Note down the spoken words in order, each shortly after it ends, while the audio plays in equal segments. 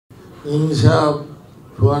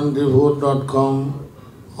insaf24.com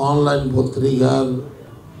online পত্রিকার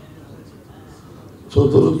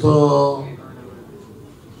চতুর্থ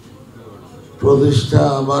প্রতিষ্ঠা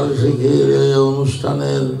বার্ষিকীর এই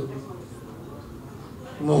অনুষ্ঠানের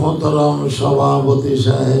মহতরম সভাপতি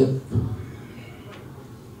সাহেব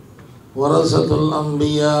ওয়ারাসাতুল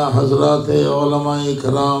আম্বিয়া হযরতে উলামায়ে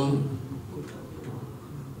কেরাম,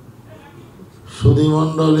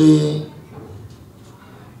 সুধীমণ্ডলী,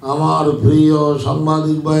 আমার প্রিয়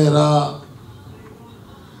সাংবাদিক ভাইরা,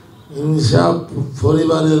 ইনসাফ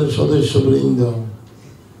পরিবারের সদস্যবৃন্দ,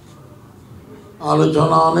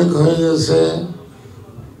 আলোচনা অনেক হয়ে গেছে।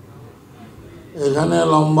 এখানে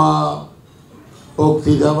লম্বা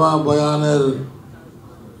বক্তৃতা বা বয়ানের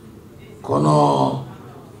কোনো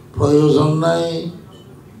প্রয়োজন নাই।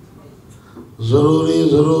 জরুরি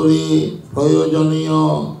প্রয়োজনীয়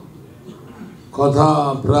কথা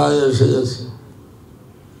প্রায় এসে গেছে।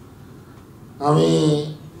 আমি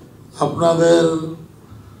আপনাদের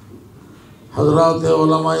হযরতে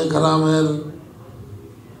উলামায়ে কেরামের,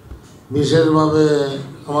 বিশেষভাবে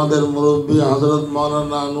আমাদের মুরব্বী হযরত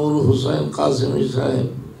মাওলানা নূর হোসেন কাসেমী সাহেব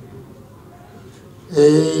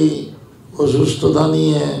এই অসুস্থতা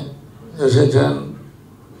নিয়ে এসেছেন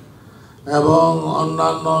এবং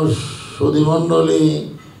অন্যান্য সুধীমণ্ডলী,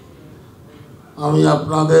 আমি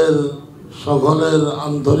আপনাদের সকলের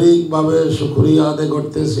আন্তরিকভাবে শুকরিয়া আদায়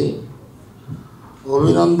করতেছি,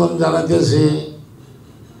 অভিনন্দন জানাতেছি।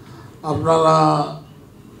 আপনারা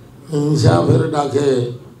ইনসাফের ডাকে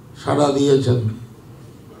সাড়া দিয়েছেন।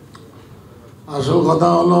 আসল কথা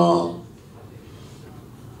হলো,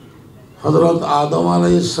 হযরত আদম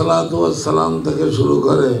আলাইহিস সালাতু ওয়াস সালাম থেকে শুরু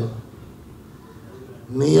করে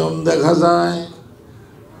নিয়ম দেখা যায়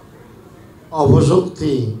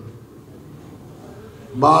অপশক্তি,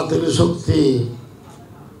 বাতিল শক্তি,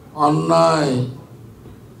 অন্যায়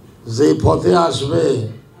যে পথে আসবে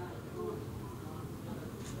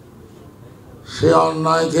সে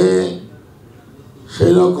অন্যায়কে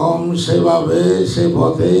সেরকম সেভাবে সে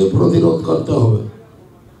পথে প্রতিরোধ করতে হবে।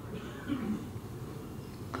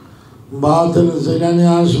 বাতিল যেখানে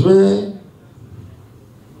আসবে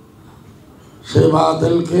সে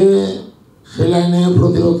বাতিলকে সে লাইনে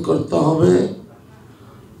প্রতিরোধ করতে হবে,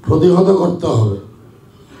 প্রতিহত করতে হবে।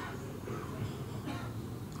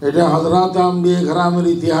 এটা হযরত আম্বিয়া কেরামের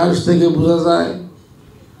ইতিহাস থেকে বোঝা যায়।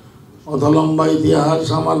 অত লম্বা ইতিহাস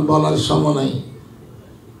আমার বলার সময় নেই।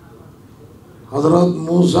 হযরত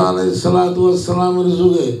মূসা আলাইহিস সালাতু ওয়াস সালামের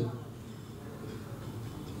যুগে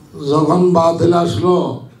যখন বাতিল আসলো,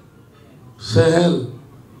 সেহের,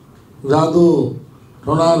 জাদু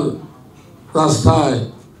টোনার রাস্তায়,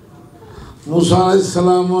 মূসা আলাইহিস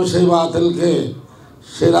সালামও সেই বাতিলকে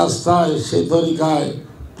সে রাস্তায়, সেই তরিকায়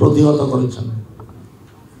প্রতিহত করেছেন।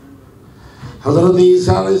 হযরত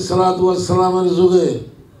ঈসা আলাইহিস সালাতু ওয়াস সালামের যুগে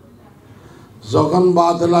যখন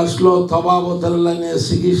বাতিল আসলো তবাবতের লাইনে,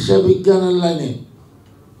 চিকিৎসা বিজ্ঞানের লাইনে,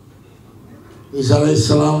 ঈসা আলাইহিস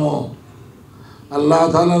সালামও আল্লাহ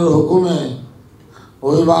তাআলার হুকুমে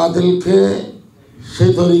ওই বাতিলকে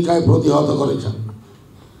সেই তরিকায় প্রতিহত করেছেন।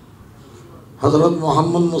 হযরত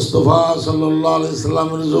মুহাম্মদ মুস্তাফা সাল্লাল্লাহু আলাইহি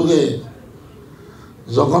সাল্লামের যুগে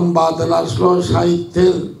যখন বাতিল আসলো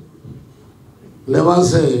সাহিত্যের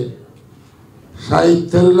লেবাসে,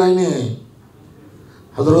 সাহিত্যের লাইনে,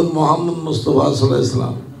 হযরত মুহাম্মদ মুস্তাফা সাল্লাল্লাহু আলাইহি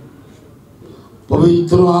সাল্লাম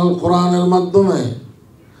পবিত্র আল কোরআনের মাধ্যমে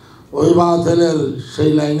ওই বাতিলের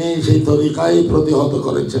সেই লাইনে, সেই তরিকায় প্রতিহত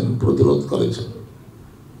করেছেন, প্রতিরোধ করেছেন।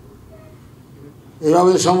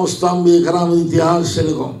 এভাবে সমস্ত আম্বিয়া কেরামের ইতিহাস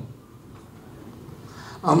সেরকম।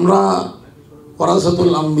 আমরা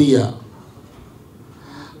ওয়ারাসাতুল আম্বিয়া,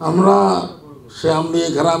 আমরা সে আম্বিয়া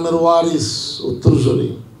কেরামের ওয়ারিস, উত্তরসূরি।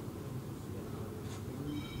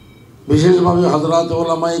 বিশেষভাবে হযরতে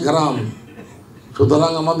উলামায়ে কেরাম।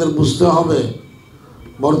 সুতরাং আমাদের বুঝতে হবে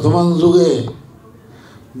বর্তমান যুগে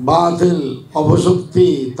বাতিল, অপশক্তি,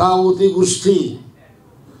 তাগুতি গোষ্ঠী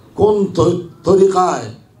কোন তরিকায়,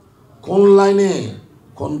 কোন লাইনে,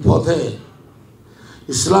 কোন পথে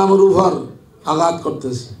ইসলামের উপর আঘাত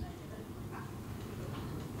করতেছে।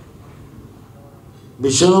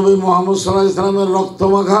 বিশ্বনবী মুহাম্মদ সাল্লাল্লাহু আলাইহি সাল্লামের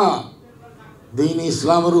রক্তমাখা দ্বীন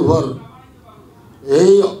ইসলামের উপর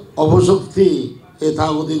এই অপশক্তি, এই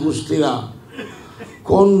তাগুতি গোষ্ঠীরা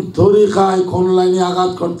কোন তরিকায়, কোন লাইনে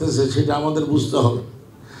আঘাত করতেছে সেটা আমাদের বুঝতে হবে।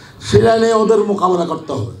 সে লাইনে ওদের মোকাবেলা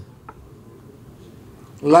করতে হবে।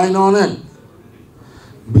 লাইন অনেক,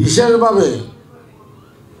 বিশেষভাবে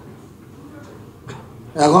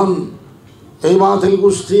এখন এই বাতিল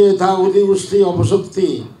গোষ্ঠী, এই তাগুতি গোষ্ঠী, অপশক্তি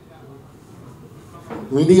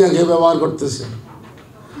মিডিয়াকে ব্যবহার করতেছে,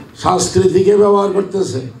 সংস্কৃতিকে ব্যবহার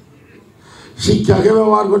করতেছে, শিক্ষাকে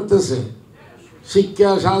ব্যবহার করতেছে,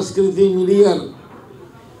 শিক্ষা, সংস্কৃতি, মিডিয়ার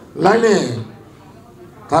লাইনে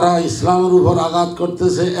তারা ইসলামের উপর আঘাত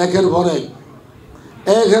করতেছে একের পর এক,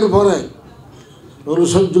 একের পর এক। ওগুলো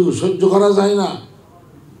সহ্য করা যায় না।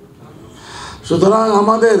 সুতরাং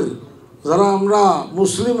আমাদের যারা আমরা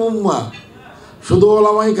মুসলিম উম্মাহ, শুধু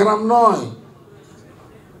ওলামায়ে কেরাম নয়,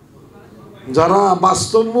 যারা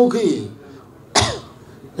বাস্তবমুখী,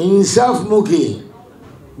 ইনসাফমুখী,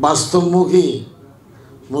 বাস্তবমুখী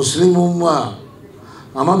মুসলিম উম্মাহ,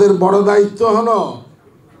 আমাদের বড় দায়িত্ব হলো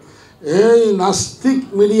এই নাস্তিক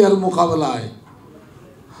মিডিয়ার মোকাবেলায়,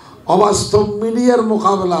 অবাস্তব মিডিয়ার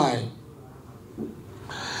মোকাবেলায়,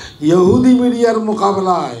 ইহুদি মিডিয়ার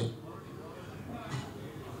মোকাবেলায়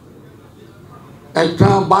একটা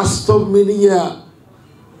বাস্তব মিডিয়া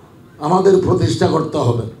আমাদের প্রতিষ্ঠা করতে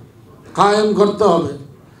হবে, কায়েম করতে হবে।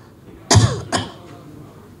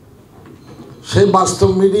 সেই বাস্তব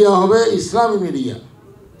মিডিয়া হবে ইসলামী মিডিয়া।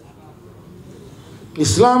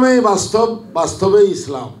 ইসলামেই বাস্তব, বাস্তবেই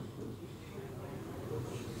ইসলাম,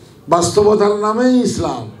 বাস্তবতার নামেই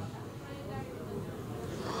ইসলাম।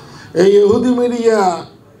 এই ইহুদি মিডিয়া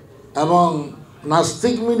এবং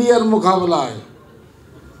নাস্তিক মিডিয়ার মোকাবেলায়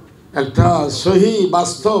একটা সহি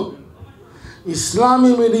বাস্তব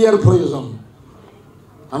ইসলামী মিডিয়ার প্রয়োজন।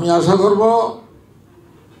 আমি আশা করব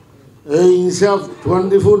এই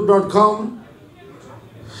insaf24.com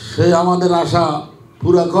সে আমাদের আশা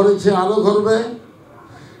পুরা করেছে, আরও করবে।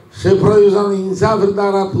 সে প্রয়োজন ইনসাফের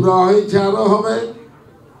দ্বারা পুরা হয়েছে, আরও হবে।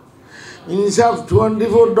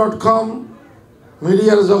 insaf24.com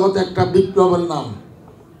মিডিয়ার জগতে একটা বিপ্লবের নাম,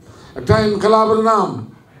 একটা ইনকলাবের নাম।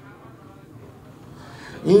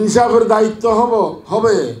 ইনসাফের দায়িত্ব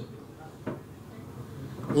হবে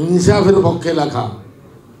ইনসাফের পক্ষে লেখা,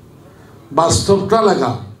 বাস্তবটা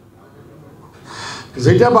লেখা।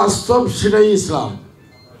 যেটা বাস্তব সেটাই ইসলাম,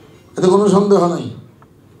 এতে কোনো সন্দেহ নেই।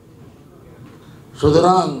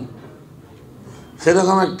 সুতরাং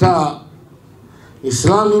সেরকম একটা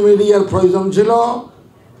ইসলামী মিডিয়ার প্রয়োজন ছিল,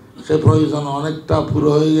 সে প্রয়োজন অনেকটা পুরো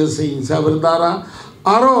হয়ে গেছে ইনসাফের দ্বারা।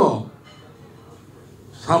 আরও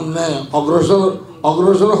সামনে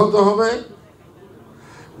অগ্রসর হতে হবে,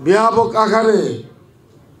 ব্যাপক আকারে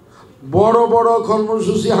বড় বড়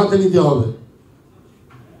কর্মসূচি হাতে নিতে হবে।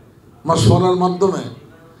 মশওয়ারার মাধ্যমে,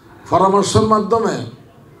 পরামর্শের মাধ্যমে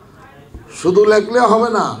শুধু লেখলে হবে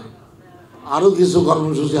না, আরও কিছু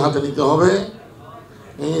কর্মসূচি হাতে নিতে হবে।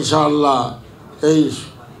 ইনশাআল্লাহ এই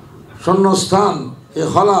শূন্যস্থান, এ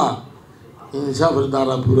খলা ইনসাফের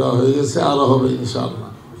দ্বারা পুরা হয়ে গেছে, আরও হবে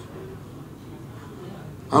ইনশাআল্লাহ।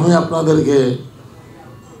 আমি আপনাদেরকে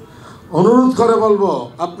অনুরোধ করে বলবো,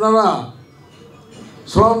 আপনারা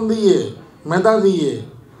শ্রম দিয়ে, মেধা দিয়ে,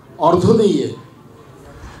 অর্থ দিয়ে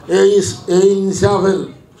এই ইনসাফের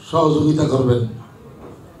সহযোগিতা করবেন।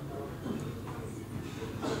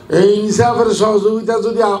 এই ইনসাফের সহযোগিতা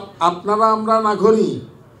যদি আপনারা আমরা না করি,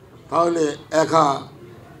 তাহলে একা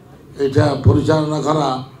এটা পরিচালনা করা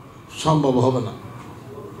সম্ভব হবে না।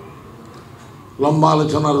 লম্বা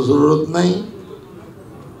আলোচনার জরুরত নেই।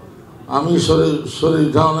 আমি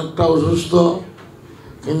শরীরটা অনেকটা অসুস্থ,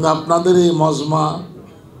 কিন্তু আপনাদের এই মজমা,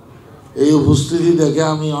 এই উপস্থিতি দেখে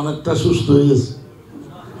আমি অনেকটা সুস্থ হয়ে গেছি।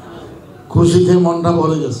 খুশিতে মনটা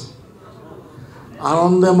ভরে গেছে,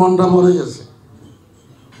 আনন্দে মনটা ভরে গেছে।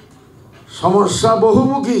 সমস্যা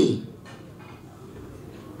বহুমুখী,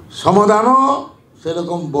 সমাধানও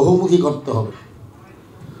সেরকম বহুমুখী করতে হবে।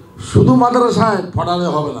 শুধু মাদ্রাসায় পড়ালে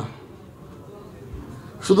হবে না,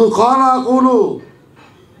 শুধু কলা কুলু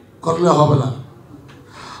করলে হবে না,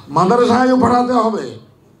 মাদ্রাসায়ও পড়াতে হবে।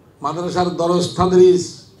 মাদ্রাসার দরস তাদরিস,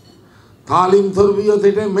 তালিম, তরবিয়ত,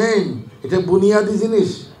 এটা মেইন, এটা বুনিয়াদি জিনিস,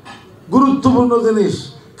 গুরুত্বপূর্ণ জিনিস,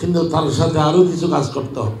 কিন্তু তার সাথে আরও কিছু কাজ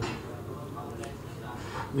করতে হবে।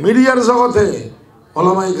 মিডিয়ার জগতে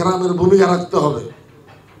ওলামায়ে কেরামের ভূমিকা রাখতে হবে।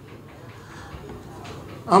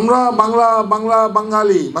 আমরা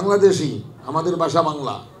বাঙালি, বাংলাদেশি, আমাদের ভাষা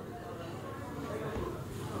বাংলা।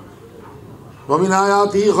 ওয়ামিন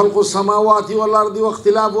আয়াতিহি খালকুস সামাওয়াতি ওয়াল আরদি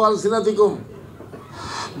ওয়াখতিলাফু আলসিনাতিকুম।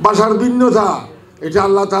 ভাষার ভিন্নতা, এটা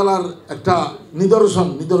আল্লাহ তাআলার একটা নিদর্শন।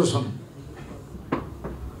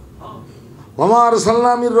 ওয়া মা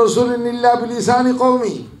আরসালনা মির রাসূলিন ইল্লা বিলিসানি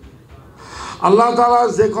কওমি। আল্লাহ তাআলা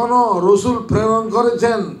যে কোনো রসুল প্রেরণ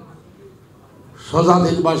করেছেন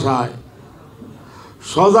স্বজাতির ভাষায়,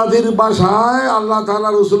 স্বজাতির ভাষায় আল্লাহ তাআলা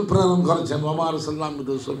রসুল প্রেরণ করেছেন। ওয়া মা আরসালনা মির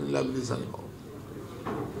রাসূলিন ইল্লা বিলিসানি কওমি।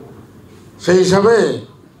 সেই হিসাবে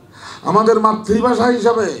আমাদের মাতৃভাষা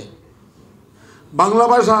হিসাবে বাংলা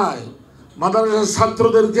ভাষায় মাদ্রাসার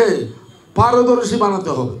ছাত্রদেরকে পারদর্শী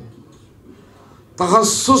বানাতে হবে,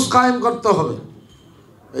 তাখাসসুস কায়েম করতে হবে।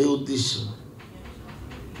 এই উদ্দেশ্যে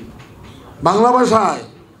বাংলা ভাষায়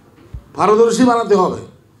পারদর্শী বানাতে হবে।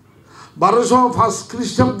 1205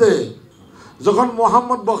 খ্রিস্টাব্দে যখন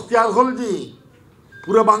মোহাম্মদ বখতিয়ার খলজি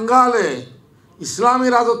পুরো বাঙ্গালে ইসলামী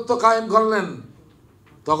রাজত্ব কায়েম করলেন,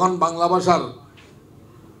 তখন বাংলা ভাষার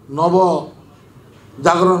নব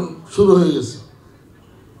জাগরণ শুরু হয়ে গেছে।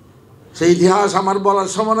 সেই ইতিহাস আমার বলার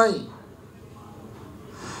সময় নাই।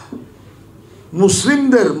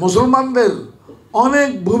 মুসলমানদের অনেক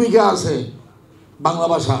ভূমিকা আছে বাংলা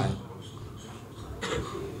ভাষায়।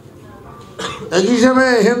 এক হিসেবে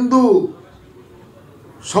হিন্দু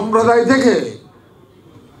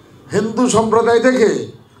সম্প্রদায় থেকে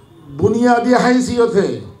বুনিয়াদি হাইসিয়তে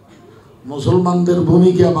মুসলমানদের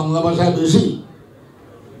ভূমিকা বাংলা ভাষায় বেশি।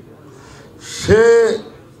 সে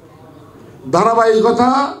ধারাবাহিকতা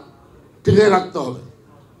টিকে রাখতে হবে।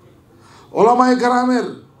 ওলামায়ে কেরামের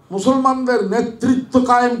মুসলমানদের নেতৃত্ব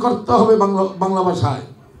কায়েম করতে হবে বাংলা ভাষায়,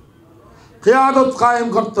 কিয়াদত কায়েম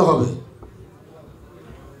করতে হবে।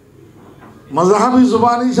 মাযহাবী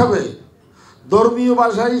জবান হিসাবে, ধর্মীয়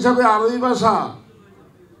ভাষা হিসাবে আরবি ভাষা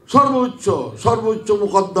সর্বোচ্চ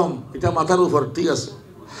মুকদ্দম, এটা মাথার উপর, ঠিক আছে।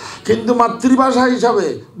 কিন্তু মাতৃভাষা হিসাবে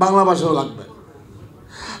বাংলা ভাষাও লাগবে।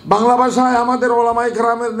 বাংলা ভাষায় আমাদের ওলামায়ে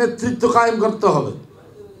কেরামের নেতৃত্ব কায়েম করতে হবে।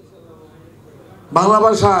 বাংলা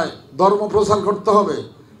ভাষায় ধর্ম প্রচার করতে হবে,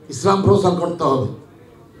 ইসলাম প্রচার করতে হবে।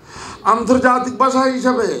 আন্তর্জাতিক ভাষা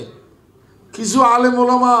হিসাবে কিছু আলেম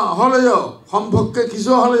ওলামা হলেও, কমপক্ষে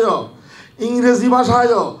কিছু হলেও ইংরেজি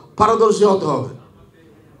ভাষায়ও পারদর্শী হতে হবে।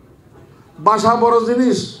 ভাষা বড়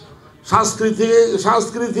জিনিস।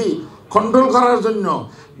 সংস্কৃতি কন্ট্রোল করার জন্য,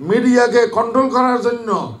 মিডিয়াকে কন্ট্রোল করার জন্য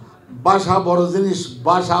ভাষা বড় জিনিস,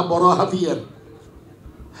 ভাষা বড় হাতিয়ার।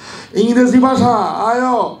 ইংরেজি ভাষা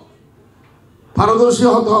পারদর্শী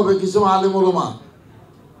হতে হবে কিছু আলেম ওলামা।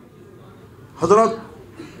 হযরত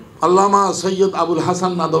আল্লামা সৈয়দ আবুল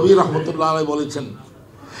হাসান নাদভী রহমতুল্লাহ আলাইহি বলেছেন,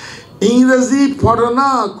 इंग्रेजी पढ़ना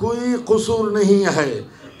कोई कसूर नहीं है,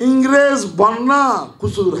 इंग्रेज बनना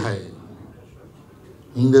कसूर है।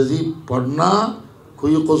 इंग्रेजी पढ़ना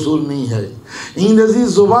कोई कसूर नहीं है, इंग्रेजी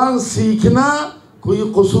जुबान सीखना कोई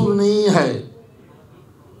कसूर नहीं है,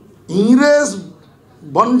 इंग्रेज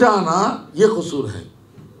बन जाना ये कसूर है।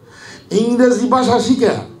 इंग्रेजी भाषा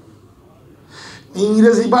शिखा,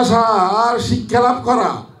 इंग्रेजी भाषा शिक्षा लाभ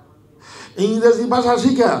करा, इंग्रेजी भाषा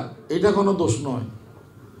शिखा এটা কোনো দোষ নয়,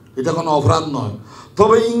 এটা কোনো অপরাধ নয়।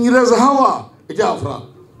 তবে ইংরেজ হওয়া এটা অপরাধ,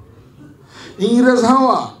 ইংরেজ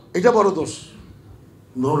হওয়া এটা বড় দোষ।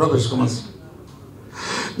 দুটোটা বেশ কম আছে।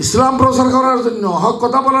 ইসলাম প্রচার করার জন্য, হক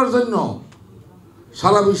কথা বলার জন্য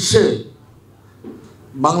সারা বিশ্বে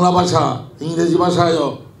বাংলা ভাষা, ইংরেজি ভাষায়ও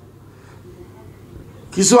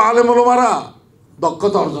কিছু আলেম ওলামারা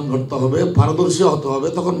দক্ষতা অর্জন করতে হবে, পারদর্শী হতে হবে।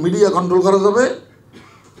 তখন মিডিয়া কন্ট্রোল করা যাবে,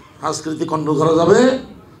 সংস্কৃতি কন্ট্রোল করা যাবে।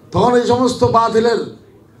 তখন এই সমস্ত বাতিলের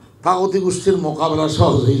তাগুতি গোষ্ঠীর মোকাবেলা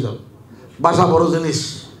সহজ হয়ে যাবে। ভাষা বড় জিনিস।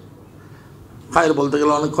 খায়ের বলতে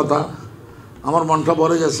গেলে অনেক কথা, আমার মনটা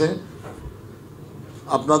ভরে গেছে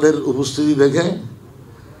আপনাদের উপস্থিতি দেখে।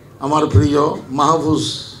 আমার প্রিয় মাহফুজ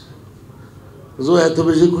এত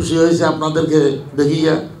বেশি খুশি হয়েছে আপনাদেরকে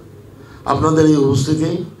দেখিয়া, আপনাদের এই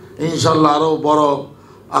উপস্থিতি। ইনশাল্লাহ আরও বড়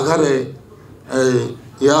আকারে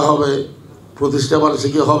হবে, প্রতিষ্ঠা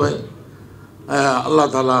বার্ষিকী হবে। আল্লাহ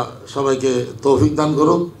তাআলা সবাইকে তৌফিক দান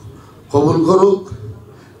করুক, কবুল করুক।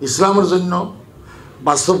 ইসলামের জন্য,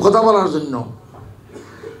 বাস্তব কথা বলার জন্য।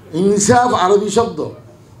 ইনসাফ আরবি শব্দ।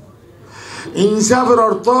 ইনসাফের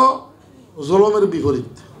অর্থ জুলুমের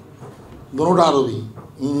বিপরীত। দুটোটা আরবি,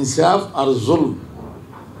 ইনসাফ আর জুলম।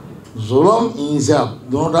 জুলম, ইনসাফ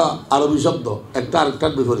দুটোটা আরবি শব্দ, একটা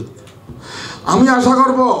আরেকটার বিপরীত। আমি আশা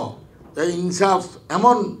করব এই ইনসাফ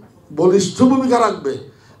এমন বলিষ্ঠ ভূমিকা রাখবে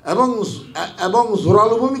এবং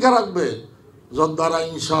জোরালো ভূমিকা রাখবে, যার দ্বারা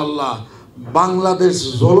ইনশাআল্লাহ বাংলাদেশ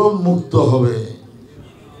জুলুম মুক্ত হবে,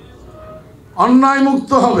 অন্যায়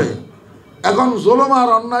মুক্ত হবে। এখন জুলুম আর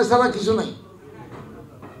অন্যায় ছাড়া কিছু নেই,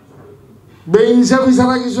 বেইনসাফি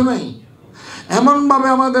ছাড়া কিছু নেই। এমনভাবে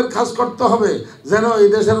আমাদের কাজ করতে হবে যেন এই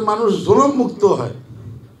দেশের মানুষ জুলুম মুক্ত হয়,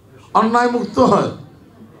 অন্যায় মুক্ত হয়।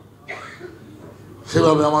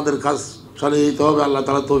 সেভাবে আমাদের কাজ চালিয়ে যেতে হবে। আল্লাহ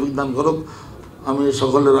তাআলা তৌফিক দান করুক। আমি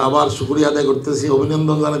সকলের আবার শুকরিয়া আদায় করতেছি,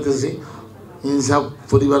 অভিনন্দন জানাতেছি। ইনসাফ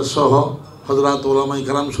পরিবার সহ, হযরত ওলামায়ে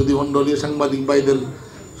কেরাম, সুধীমণ্ডলী, সাংবাদিক ভাইদের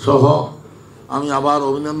সহ আমি আবার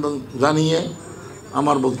অভিনন্দন জানিয়ে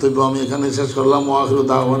আমার বক্তব্য আমি এখানে শেষ করলাম। ওয়া আখিরু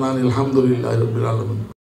দাওয়ানা আলহামদুলিল্লাহি রাব্বিল আলামিন।